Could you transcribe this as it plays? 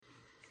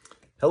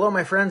Hello,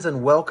 my friends,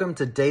 and welcome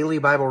to Daily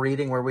Bible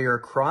Reading, where we are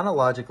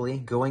chronologically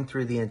going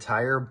through the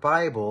entire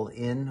Bible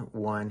in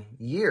 1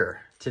 year.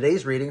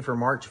 Today's reading for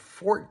March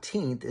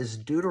 14th is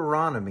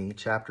Deuteronomy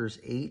chapters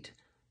 8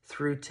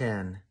 through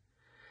 10.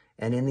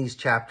 And in these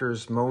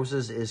chapters,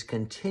 Moses is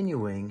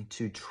continuing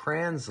to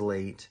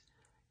translate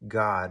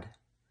God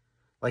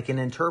like an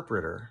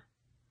interpreter.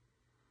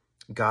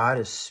 God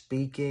is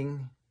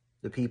speaking.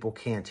 The people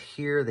can't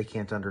hear, they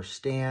can't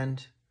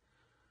understand.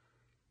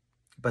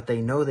 But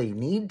they know they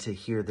need to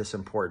hear this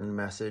important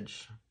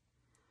message.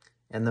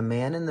 And the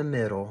man in the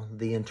middle,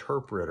 the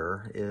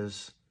interpreter,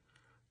 is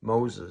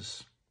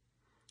Moses.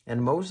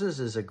 And Moses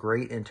is a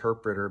great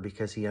interpreter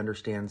because he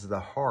understands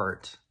the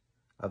heart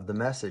of the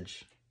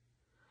message.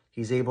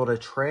 He's able to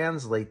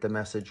translate the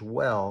message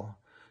well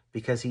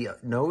because he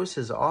knows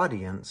his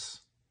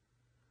audience,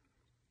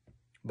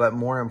 but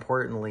more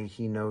importantly,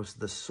 he knows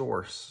the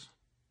source.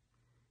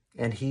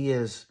 And he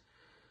is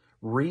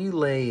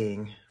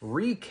recapping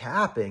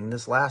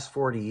this last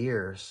 40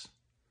 years.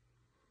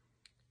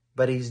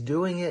 But he's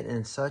doing it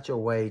in such a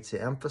way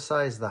to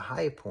emphasize the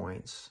high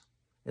points.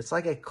 It's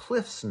like a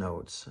Cliff's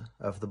Notes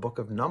of the book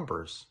of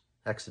Numbers,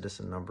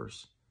 Exodus and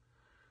Numbers.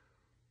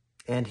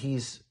 And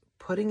he's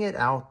putting it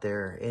out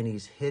there and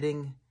he's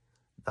hitting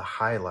the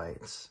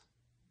highlights.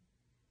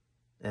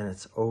 And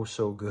it's oh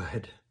so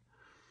good.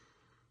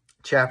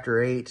 Chapter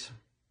 8,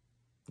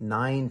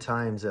 9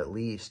 times at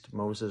least,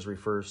 Moses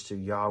refers to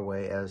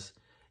Yahweh as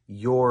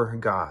your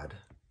God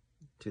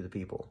to the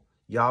people.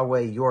 Yahweh,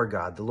 your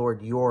God. The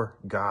Lord, your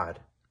God.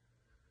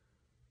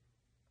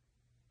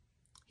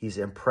 He's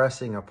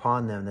impressing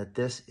upon them that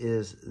this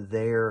is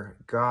their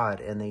God,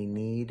 and they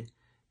need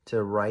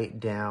to write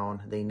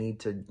down. They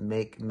need to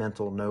make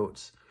mental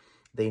notes.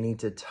 They need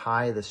to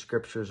tie the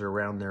scriptures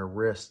around their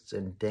wrists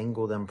and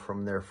dangle them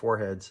from their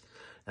foreheads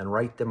and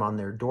write them on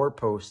their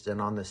doorposts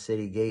and on the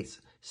city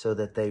gates so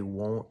that they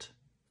won't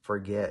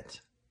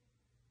forget.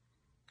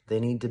 They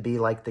need to be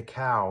like the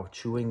cow,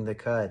 chewing the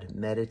cud,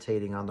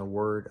 meditating on the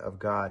word of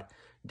God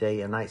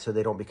day and night so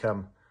they don't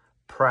become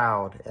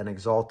proud and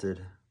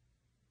exalted.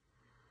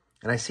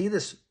 And I see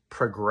this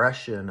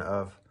progression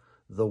of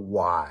the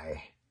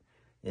why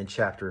in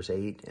chapters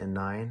 8 and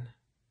 9.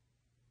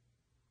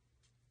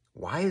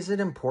 Why is it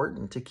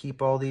important to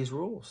keep all these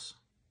rules?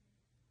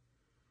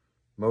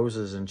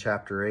 Moses in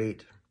chapter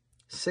 8,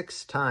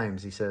 6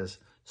 times he says,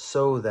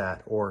 so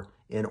that, or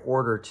in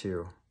order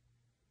to.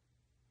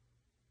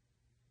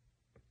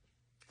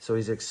 So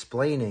he's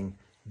explaining,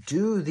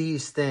 do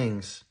these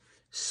things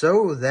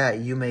so that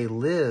you may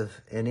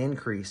live and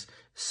increase,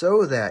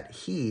 so that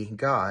he,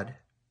 God,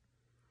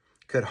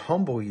 could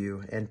humble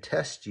you and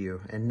test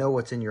you and know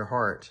what's in your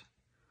heart,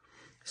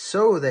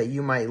 so that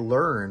you might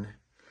learn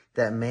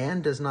that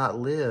man does not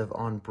live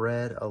on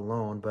bread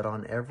alone, but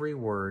on every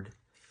word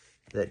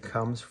that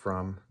comes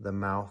from the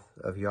mouth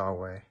of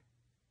Yahweh.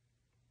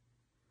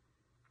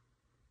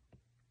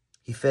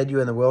 He fed you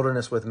in the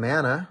wilderness with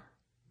manna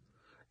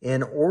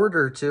in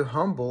order to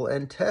humble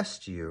and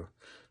test you,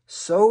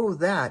 so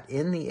that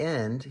in the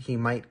end he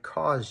might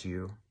cause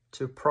you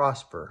to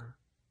prosper.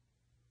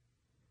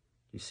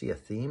 You see a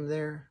theme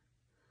there?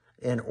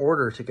 In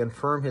order to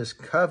confirm his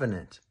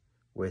covenant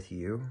with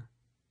you,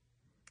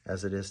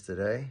 as it is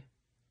today.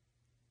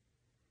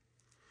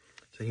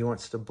 So he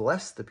wants to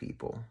bless the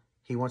people.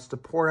 He wants to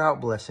pour out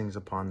blessings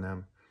upon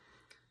them.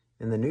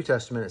 In the New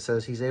Testament, it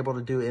says he's able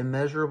to do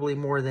immeasurably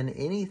more than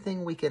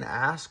anything we can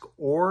ask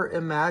or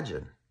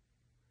imagine.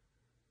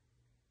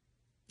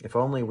 If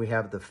only we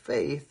have the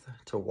faith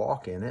to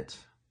walk in it.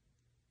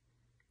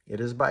 It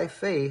is by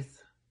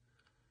faith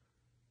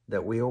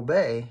that we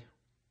obey.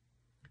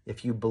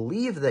 If you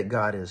believe that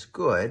God is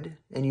good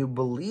and you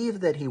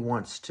believe that he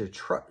wants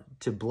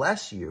to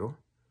bless you,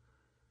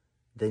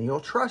 then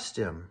you'll trust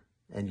him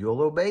and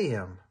you'll obey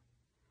him.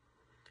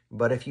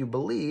 But if you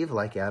believe,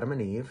 like Adam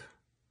and Eve,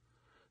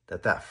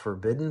 that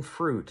forbidden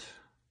fruit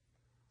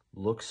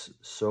looks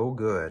so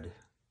good,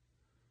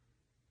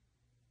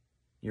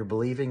 you're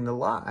believing the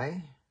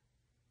lie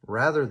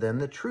rather than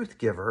the truth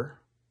giver.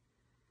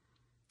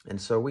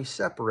 And so we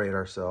separate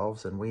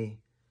ourselves and we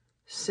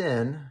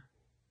sin,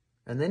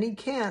 and then he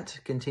can't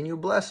continue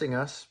blessing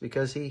us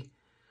because he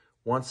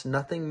wants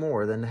nothing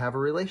more than to have a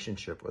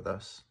relationship with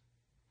us.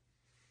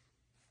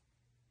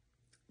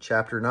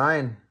 Chapter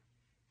 9.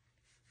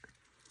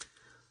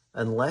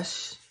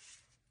 Unless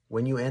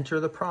when you enter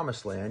the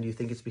promised land, you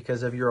think it's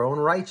because of your own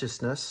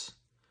righteousness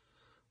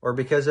or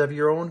because of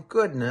your own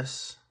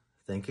goodness,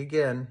 think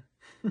again.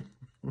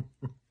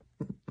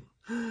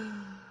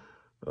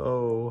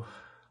 Oh,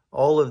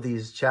 all of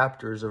these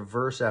chapters of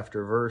verse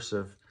after verse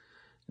of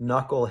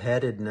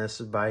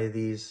knuckleheadedness by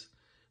these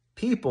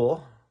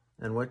people,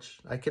 in which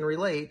I can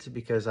relate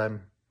because I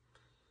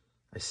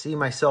see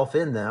myself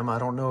in them. I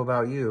don't know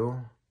about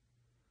you.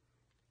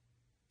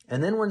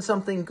 And then when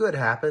something good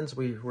happens,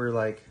 we're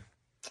like,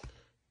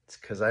 it's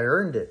because I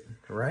earned it,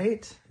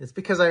 right? It's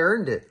because I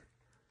earned it.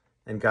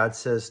 And God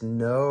says,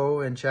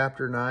 no, in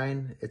chapter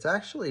 9, it's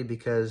actually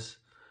because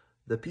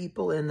the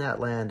people in that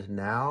land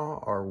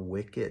now are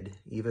wicked,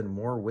 even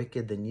more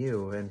wicked than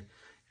you. And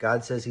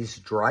God says he's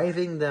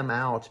driving them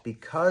out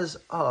because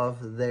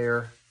of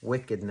their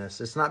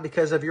wickedness. It's not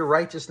because of your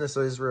righteousness,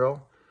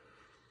 Israel.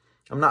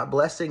 I'm not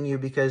blessing you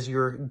because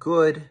you're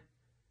good,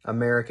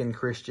 American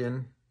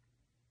Christian.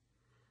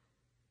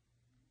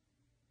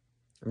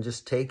 I'm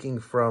just taking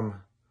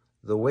from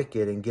the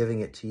wicked and giving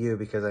it to you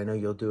because I know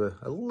you'll do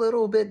a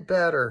little bit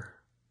better.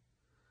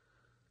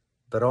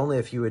 But only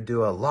if you would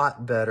do a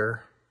lot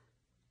better.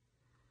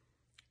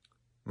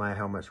 My,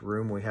 how much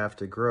room we have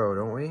to grow,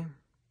 don't we?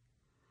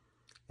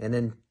 And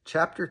in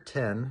chapter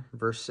 10,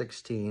 verse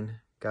 16,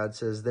 God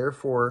says,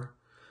 therefore,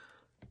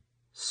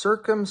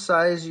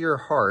 circumcise your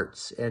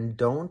hearts and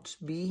don't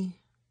be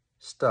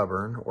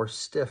stubborn or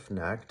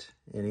stiff-necked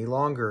any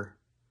longer.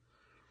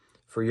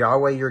 For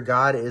Yahweh your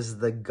God is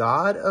the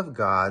God of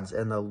gods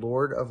and the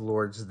Lord of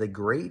lords, the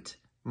great,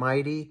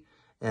 mighty,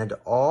 and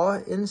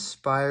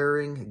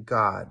awe-inspiring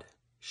God,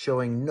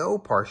 showing no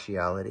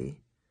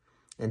partiality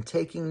and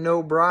taking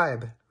no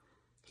bribe.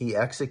 He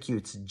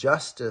executes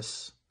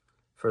justice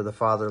for the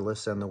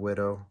fatherless and the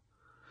widow,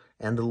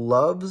 and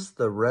loves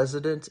the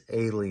resident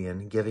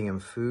alien, giving him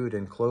food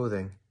and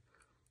clothing.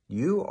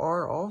 You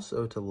are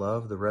also to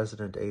love the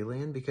resident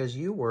alien because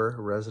you were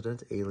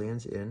resident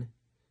aliens in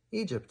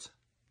Egypt.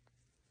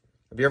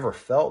 Have you ever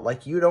felt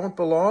like you don't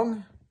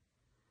belong?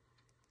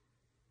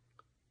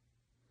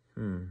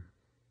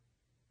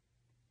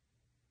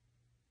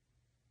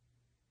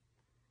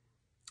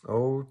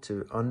 Oh,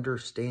 to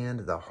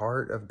understand the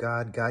heart of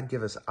God. God,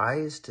 give us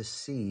eyes to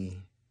see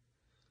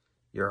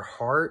your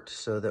heart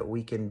so that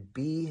we can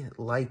be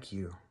like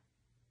you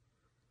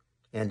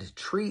and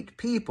treat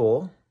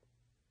people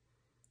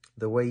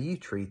the way you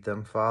treat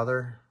them,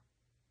 Father.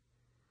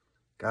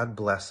 God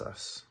bless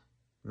us.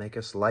 Make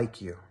us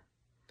like you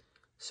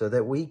so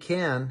that we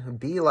can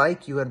be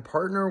like you and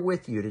partner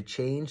with you to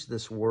change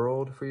this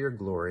world for your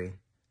glory.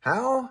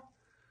 How?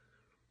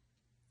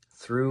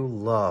 Through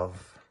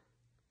love.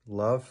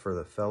 Love for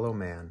the fellow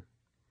man.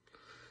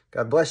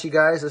 God bless you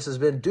guys. This has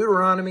been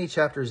Deuteronomy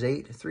chapters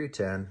 8 through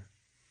 10.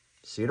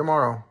 See you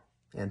tomorrow.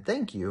 And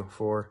thank you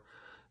for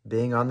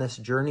being on this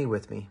journey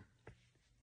with me.